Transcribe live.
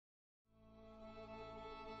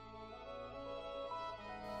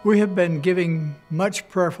We have been giving much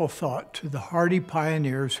prayerful thought to the hardy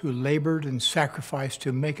pioneers who labored and sacrificed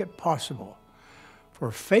to make it possible for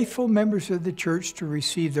faithful members of the church to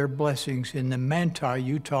receive their blessings in the Manti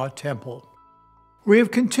Utah Temple. We have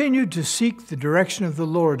continued to seek the direction of the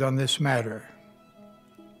Lord on this matter.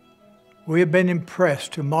 We have been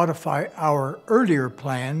impressed to modify our earlier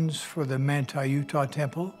plans for the Manti Utah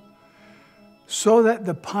Temple so that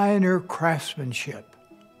the pioneer craftsmanship,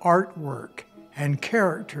 artwork, and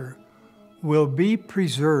character will be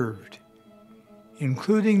preserved,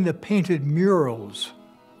 including the painted murals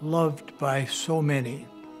loved by so many.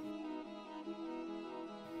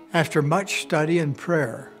 After much study and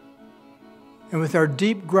prayer, and with our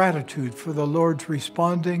deep gratitude for the Lord's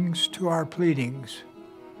respondings to our pleadings,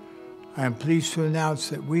 I am pleased to announce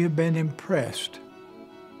that we have been impressed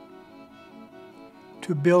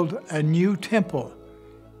to build a new temple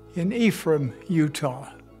in Ephraim, Utah.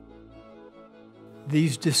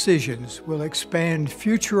 These decisions will expand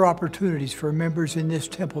future opportunities for members in this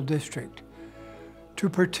temple district to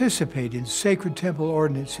participate in sacred temple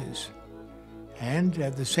ordinances and,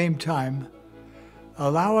 at the same time,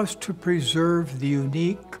 allow us to preserve the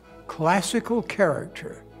unique classical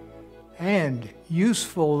character and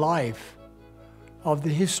useful life of the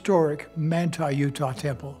historic Manti Utah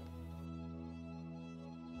Temple.